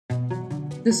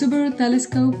The Subaru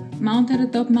Telescope, mounted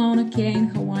atop Mauna Kea in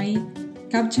Hawaii,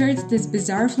 captured this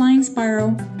bizarre flying spiral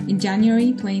in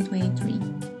January 2023.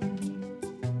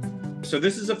 So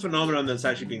this is a phenomenon that's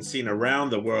actually been seen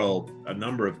around the world a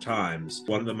number of times.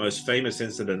 One of the most famous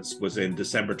incidents was in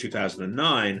December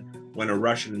 2009, when a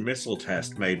Russian missile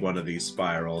test made one of these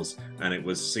spirals, and it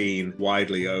was seen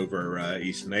widely over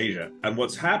Eastern Asia. And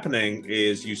what's happening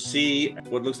is you see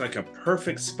what looks like a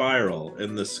perfect spiral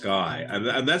in the sky.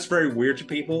 And that's very weird to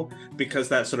people, because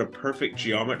that sort of perfect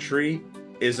geometry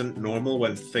isn't normal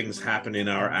when things happen in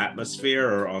our atmosphere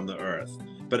or on the Earth.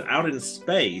 But out in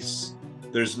space,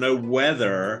 there's no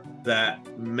weather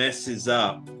that messes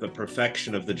up the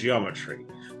perfection of the geometry.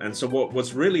 And so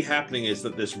what's really happening is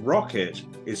that this rocket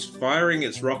is firing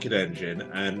its rocket engine,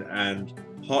 and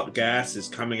hot gas is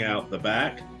coming out the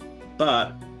back,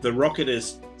 but the rocket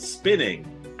is spinning.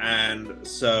 And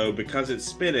so because it's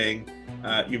spinning,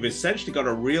 you've essentially got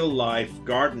a real life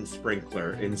garden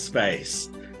sprinkler in space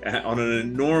on an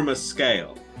enormous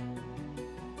scale.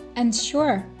 And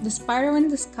sure, the spiral in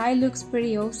the sky looks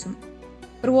pretty awesome.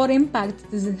 But what impact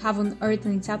does it have on Earth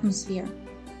and its atmosphere?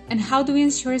 And how do we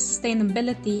ensure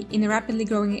sustainability in a rapidly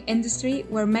growing industry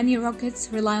where many rockets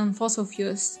rely on fossil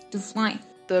fuels to fly?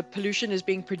 The pollution is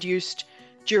being produced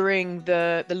during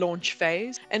the launch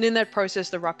phase. And in that process,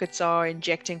 the rockets are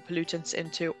injecting pollutants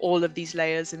into all of these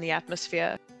layers in the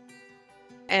atmosphere.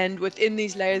 And within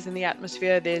these layers in the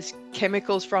atmosphere, there's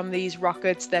chemicals from these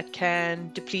rockets that can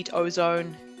deplete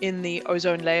ozone in the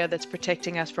ozone layer that's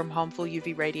protecting us from harmful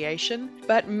UV radiation.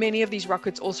 But many of these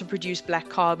rockets also produce black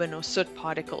carbon or soot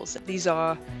particles. These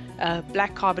are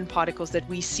black carbon particles that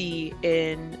we see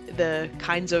in the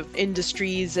kinds of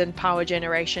industries and power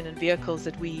generation and vehicles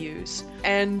that we use.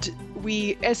 And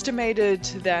we estimated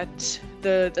that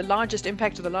the largest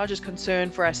impact or the largest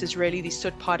concern for us is really these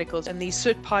soot particles. And these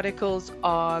soot particles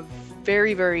are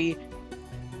very, very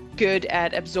good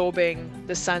at absorbing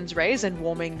the sun's rays and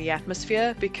warming the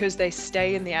atmosphere, because they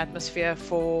stay in the atmosphere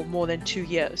for more than 2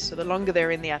 years. So the longer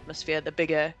they're in the atmosphere, the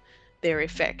bigger their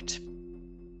effect.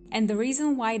 And the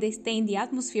reason why they stay in the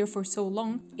atmosphere for so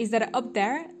long is that up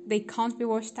there, they can't be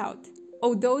washed out.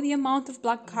 Although the amount of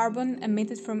black carbon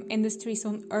emitted from industries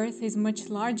on Earth is much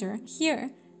larger,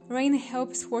 here, rain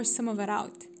helps wash some of it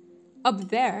out. Up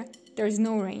there, there's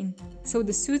no rain, so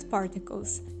the soot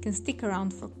particles can stick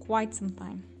around for quite some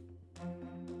time.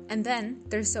 And then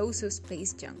there's also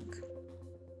space junk.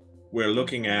 We're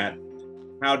looking at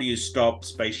how do you stop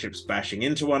spaceships bashing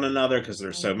into one another, because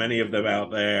there's so many of them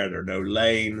out there. There are no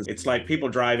lanes. It's like people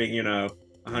driving,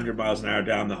 100 miles an hour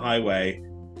down the highway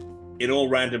in all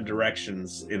random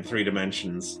directions in 3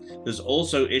 dimensions. There's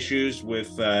also issues with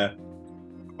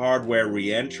hardware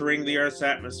re-entering the Earth's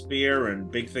atmosphere, and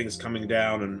big things coming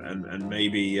down and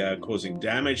maybe causing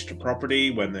damage to property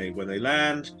when they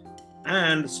land.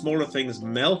 And smaller things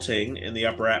melting in the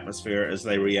upper atmosphere as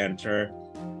they re-enter.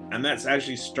 And that's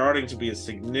actually starting to be a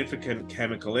significant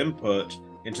chemical input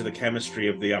into the chemistry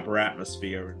of the upper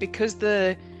atmosphere. Because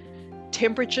the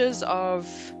temperatures of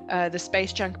the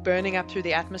space junk burning up through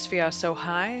the atmosphere are so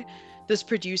high, this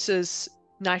produces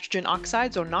nitrogen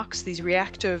oxides, or NOx, these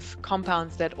reactive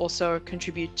compounds that also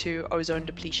contribute to ozone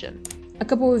depletion. A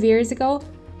couple of years ago,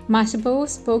 Mashable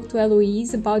spoke to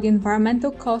Eloise about the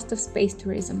environmental cost of space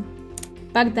tourism.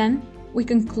 Back then, we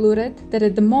concluded that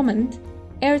at the moment,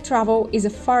 air travel is a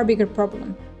far bigger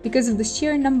problem because of the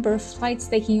sheer number of flights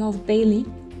taking off daily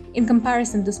in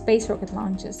comparison to space rocket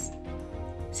launches.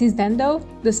 Since then, though,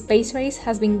 the space race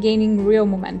has been gaining real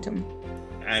momentum.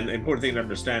 And the important thing to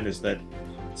understand is that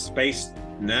space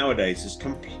nowadays is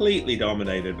completely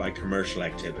dominated by commercial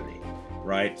activity,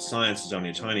 right? Science is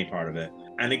only a tiny part of it.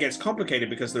 And it gets complicated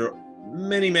because there are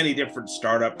many different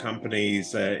startup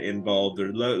companies involved. There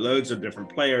are loads of different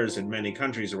players in many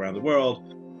countries around the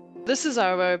world. This is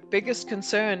our biggest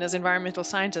concern as environmental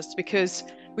scientists, because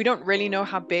we don't really know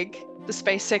how big the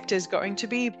space sector is going to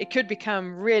be. It could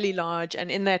become really large,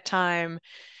 and in that time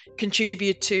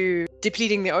contribute to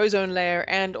depleting the ozone layer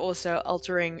and also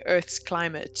altering Earth's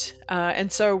climate. And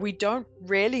so we don't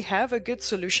really have a good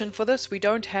solution for this. We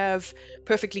don't have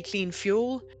perfectly clean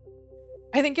fuel.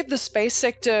 I think if the space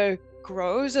sector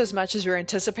grows as much as we're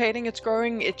anticipating it's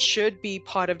growing, it should be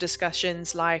part of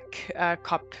discussions like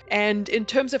COP. And in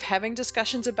terms of having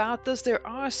discussions about this, there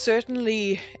are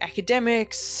certainly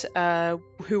academics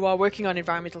who are working on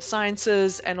environmental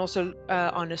sciences and also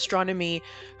on astronomy,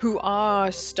 who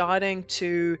are starting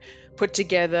to put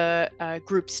together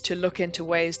groups to look into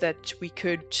ways that we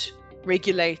could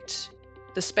regulate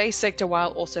the space sector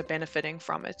while also benefiting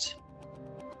from it.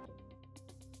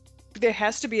 There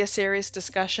has to be a serious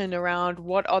discussion around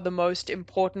what are the most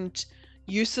important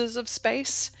uses of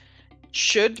space.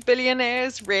 Should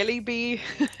billionaires really be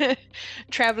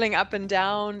traveling up and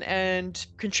down and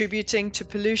contributing to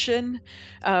pollution?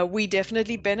 We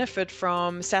definitely benefit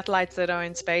from satellites that are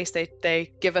in space.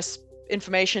 They give us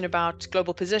information about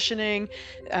global positioning,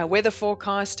 weather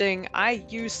forecasting. I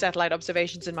use satellite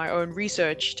observations in my own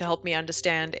research to help me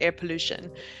understand air pollution,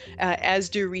 as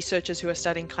do researchers who are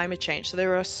studying climate change. So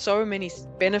there are so many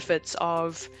benefits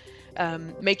of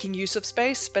making use of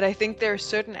space, but I think there are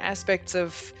certain aspects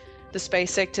of the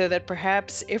space sector that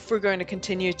perhaps if we're going to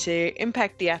continue to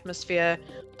impact the atmosphere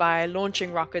by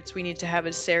launching rockets, we need to have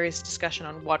a serious discussion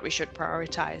on what we should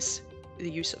prioritize the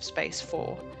use of space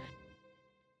for.